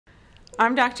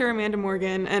I'm Dr. Amanda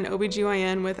Morgan, an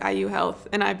OBGYN with IU Health,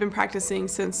 and I've been practicing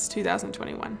since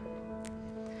 2021.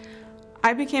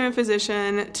 I became a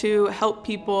physician to help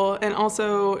people and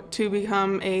also to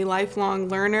become a lifelong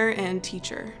learner and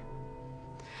teacher.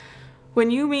 When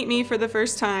you meet me for the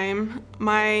first time,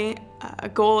 my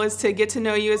goal is to get to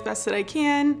know you as best that I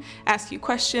can, ask you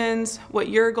questions, what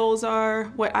your goals are,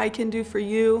 what I can do for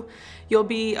you. You'll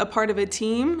be a part of a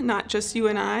team, not just you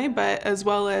and I, but as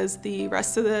well as the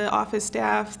rest of the office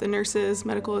staff, the nurses,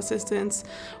 medical assistants,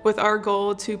 with our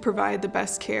goal to provide the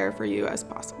best care for you as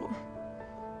possible.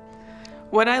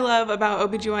 What I love about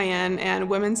OBGYN and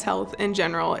women's health in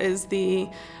general is the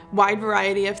wide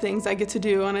variety of things I get to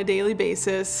do on a daily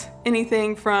basis.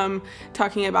 Anything from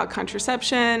talking about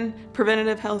contraception,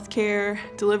 preventative health care,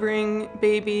 delivering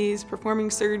babies, performing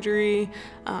surgery,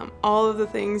 all of the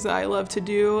things that I love to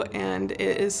do, and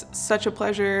it is such a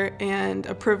pleasure and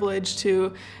a privilege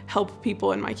to help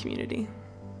people in my community.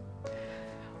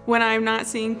 When I'm not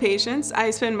seeing patients, I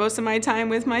spend most of my time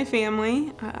with my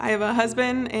family. I have a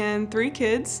husband and 3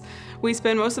 kids. We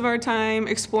spend most of our time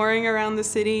exploring around the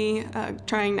city,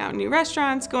 trying out new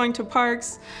restaurants, going to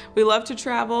parks. We love to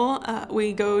travel.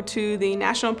 We go to the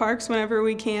national parks whenever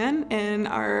we can, and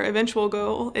our eventual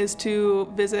goal is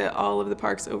to visit all of the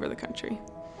parks over the country.